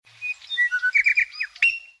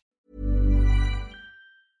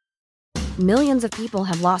Millions of people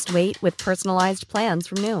have lost weight with personalized plans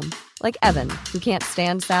from Noom. Like Evan, who can't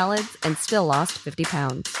stand salads and still lost 50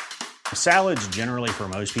 pounds. Salads generally for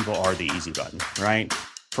most people are the easy button, right?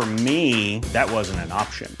 For me, that wasn't an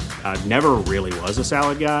option. I never really was a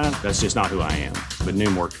salad guy. That's just not who I am. But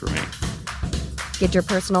Noom worked for me. Get your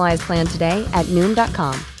personalized plan today at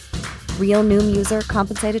Noom.com. Real Noom user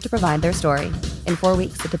compensated to provide their story. In 4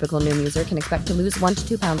 weeks, the typical Noom user can expect to lose 1 to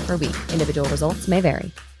 2 pounds per week. Individual results may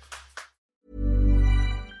vary.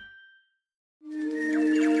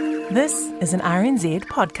 This is an RNZ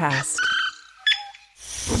podcast.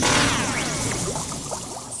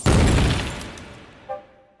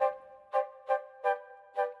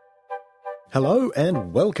 Hello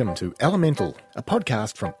and welcome to Elemental, a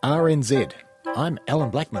podcast from RNZ. I'm Alan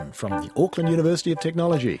Blackman from the Auckland University of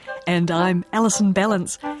Technology. And I'm Alison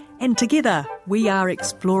Ballance. And together we are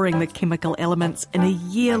exploring the chemical elements in a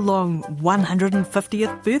year-long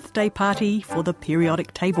 150th birthday party for the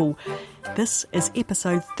periodic table. This is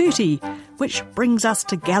episode 30, which brings us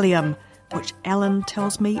to gallium, which Alan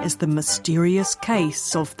tells me is the mysterious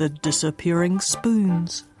case of the disappearing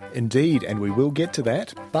spoons. Indeed, and we will get to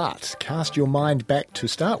that, but cast your mind back to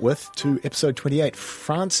start with to episode 28,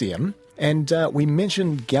 francium, and we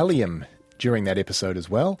mentioned gallium during that episode as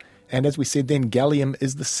well. And as we said then, gallium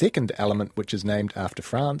is the second element which is named after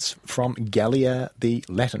France, from Gallia, the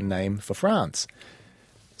Latin name for France.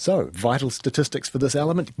 So, vital statistics for this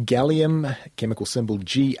element. Gallium, chemical symbol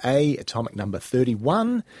Ga, atomic number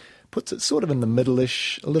 31, puts it sort of in the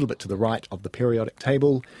middle-ish, a little bit to the right of the periodic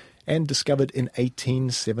table, and discovered in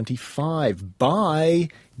 1875 by,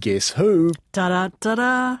 guess who?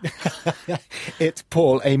 Ta-da-ta-da! It's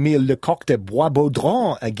Paul-Émile Lecoq de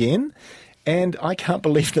Bois-Baudran again. And I can't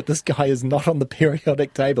believe that this guy is not on the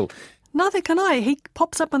periodic table. Neither can I. He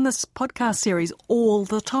pops up in this podcast series all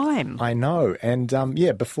the time. I know. And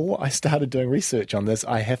before I started doing research on this,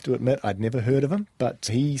 I have to admit I'd never heard of him, but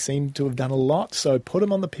he seemed to have done a lot. So put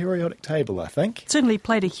him on the periodic table, I think. Certainly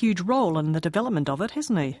played a huge role in the development of it,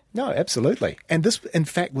 hasn't he? No, absolutely. And this, in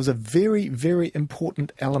fact, was a very, very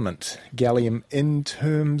important element, gallium, in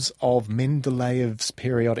terms of Mendeleev's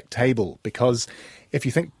periodic table, because if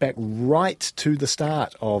you think back right to the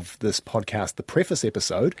start of this podcast, the preface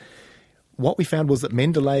episode, what we found was that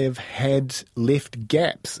Mendeleev had left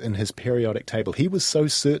gaps in his periodic table. He was so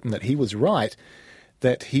certain that he was right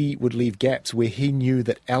that he would leave gaps where he knew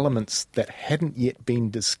that elements that hadn't yet been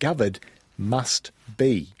discovered must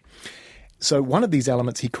be. So one of these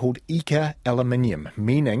elements he called Eka aluminium,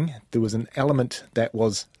 meaning there was an element that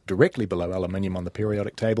was directly below aluminium on the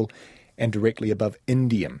periodic table and directly above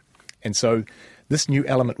indium. And so this new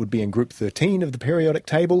element would be in group 13 of the periodic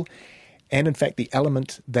table, and in fact the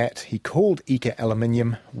element that he called Eka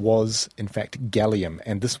aluminium was in fact gallium,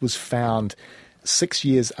 and this was found 6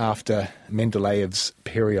 years after Mendeleev's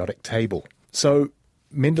periodic table. So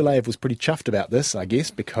Mendeleev was pretty chuffed about this, I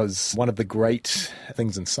guess, because one of the great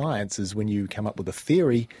things in science is when you come up with a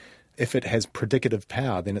theory, if it has predicative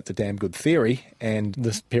power, then it's a damn good theory, and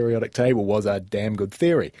this periodic table was a damn good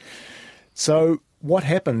theory. So what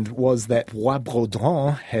happened was that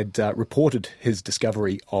Bois-Baudran had reported his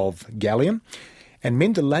discovery of gallium, and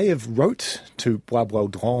Mendeleev wrote to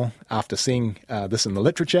Bois-Baudran after seeing this in the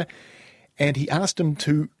literature, and he asked him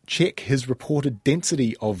to check his reported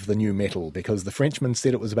density of the new metal, because the Frenchman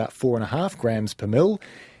said it was about 4.5 grams per mil,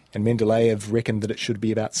 and Mendeleev reckoned that it should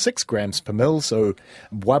be about 6 grams per mil, so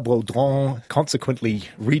Bois-Baudran consequently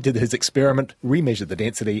redid his experiment, remeasured the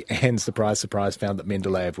density, and surprise, surprise, found that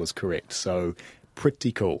Mendeleev was correct. So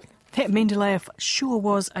pretty cool. That Mendeleev sure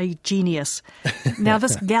was a genius. Now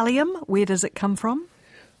this gallium, where does it come from?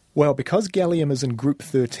 Well, because gallium is in group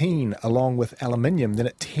 13 along with aluminium, then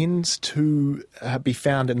it tends to be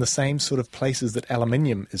found in the same sort of places that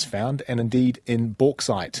aluminium is found, and indeed in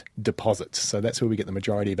bauxite deposits. So that's where we get the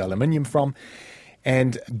majority of aluminium from.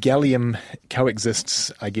 And gallium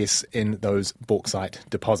coexists, I guess, in those bauxite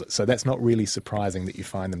deposits. So that's not really surprising that you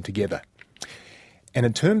find them together. And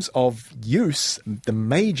in terms of use, the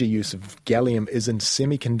major use of gallium is in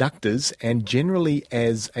semiconductors and generally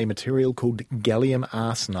as a material called gallium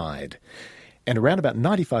arsenide. And around about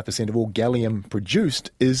 95% of all gallium produced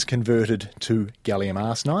is converted to gallium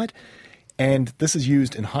arsenide. And this is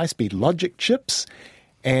used in high-speed logic chips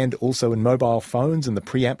and also in mobile phones and the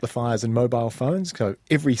preamplifiers in mobile phones. So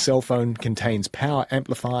every cell phone contains power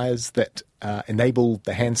amplifiers that enable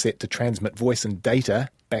the handset to transmit voice and data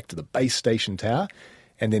back to the base station tower,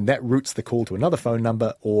 and then that routes the call to another phone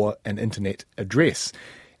number or an internet address.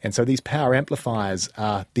 And so these power amplifiers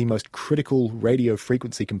are the most critical radio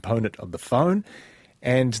frequency component of the phone,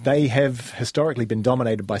 And they have historically been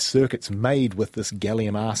dominated by circuits made with this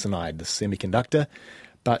gallium arsenide, this semiconductor.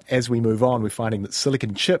 But as we move on, we're finding that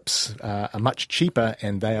silicon chips are much cheaper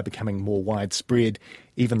and they are becoming more widespread,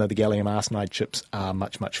 even though the gallium arsenide chips are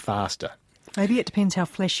much, much faster. Maybe it depends how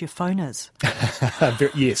flash your phone is.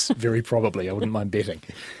 Yes, very probably. I wouldn't mind betting.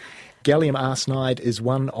 Gallium arsenide is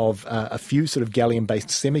one of a few sort of gallium-based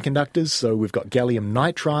semiconductors. So we've got gallium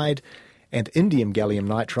nitride and indium gallium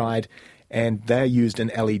nitride, and they're used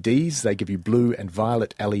in LEDs. They give you blue and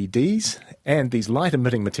violet LEDs. And these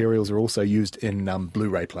light-emitting materials are also used in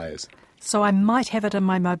Blu-ray players. So I might have it in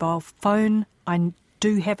my mobile phone. I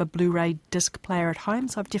do have a Blu-ray disc player at home,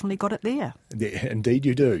 so I've definitely got it there. Indeed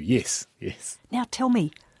you do, yes. Now tell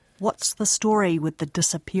me, what's the story with the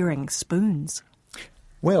disappearing spoons?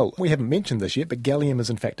 Well, we haven't mentioned this yet, but gallium is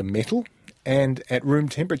in fact a metal. And at room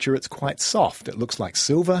temperature, it's quite soft. It looks like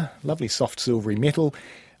silver, lovely soft silvery metal.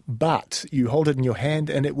 But you hold it in your hand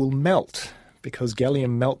and it will melt, because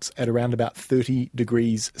gallium melts at around about 30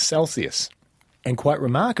 degrees Celsius. And quite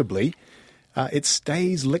remarkably, it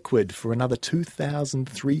stays liquid for another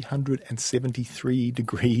 2,373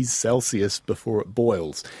 degrees Celsius before it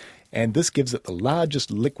boils. And this gives it the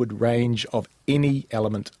largest liquid range of any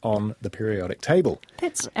element on the periodic table.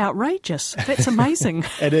 That's outrageous. That's amazing.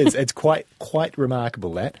 It is. It's quite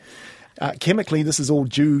remarkable, that. Chemically, this is all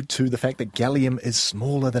due to the fact that gallium is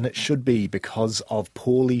smaller than it should be because of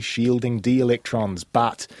poorly shielding d electrons.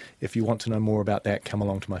 But if you want to know more about that, come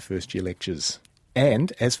along to my first year lectures.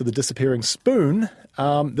 And as for the disappearing spoon,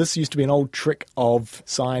 this used to be an old trick of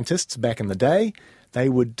scientists back in the day. They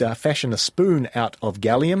would fashion a spoon out of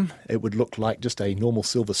gallium. It would look like just a normal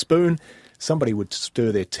silver spoon. Somebody would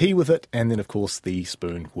stir their tea with it, and then, of course, the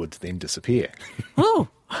spoon would then disappear. Oh!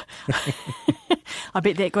 I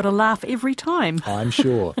bet that got a laugh every time. I'm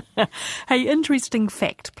sure. Hey, interesting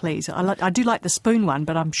fact, please. I do like the spoon one,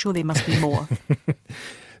 but I'm sure there must be more.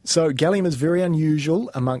 So gallium is very unusual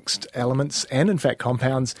amongst elements and, in fact,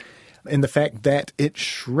 compounds in the fact that it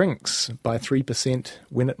shrinks by 3%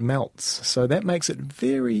 when it melts. So that makes it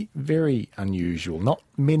very, very unusual. Not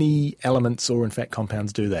many elements or, in fact,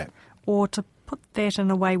 compounds do that. Or to put that in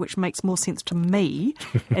a way which makes more sense to me,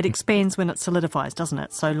 it expands when it solidifies, doesn't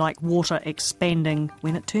it? So like water expanding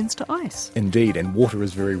when it turns to ice. Indeed, and water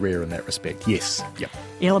is very rare in that respect, yes. Yep.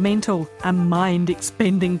 Elemental, a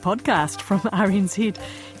mind-expanding podcast from RNZ.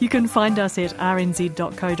 You can find us at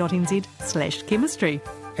rnz.co.nz/chemistry.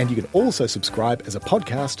 And you can also subscribe as a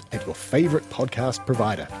podcast at your favourite podcast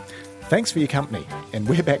provider. Thanks for your company, and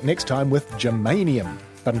we're back next time with Germanium.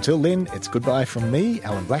 But until then, it's goodbye from me,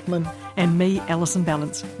 Alan Blackman. And me, Alison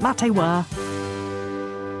Ballance. Mā te wā.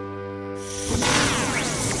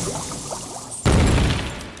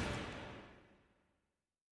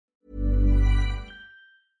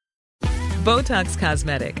 Botox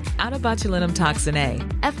Cosmetic, out of botulinum toxin A,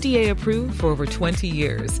 FDA approved for over 20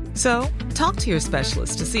 years. So, talk to your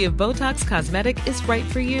specialist to see if Botox Cosmetic is right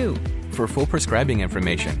for you. For full prescribing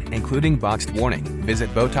information, including boxed warning,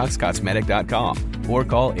 visit BotoxCosmetic.com or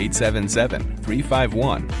call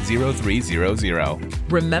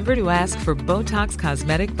 877-351-0300. Remember to ask for Botox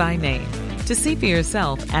Cosmetic by name. To see for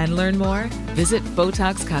yourself and learn more, visit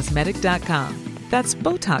BotoxCosmetic.com. That's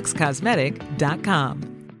BotoxCosmetic.com.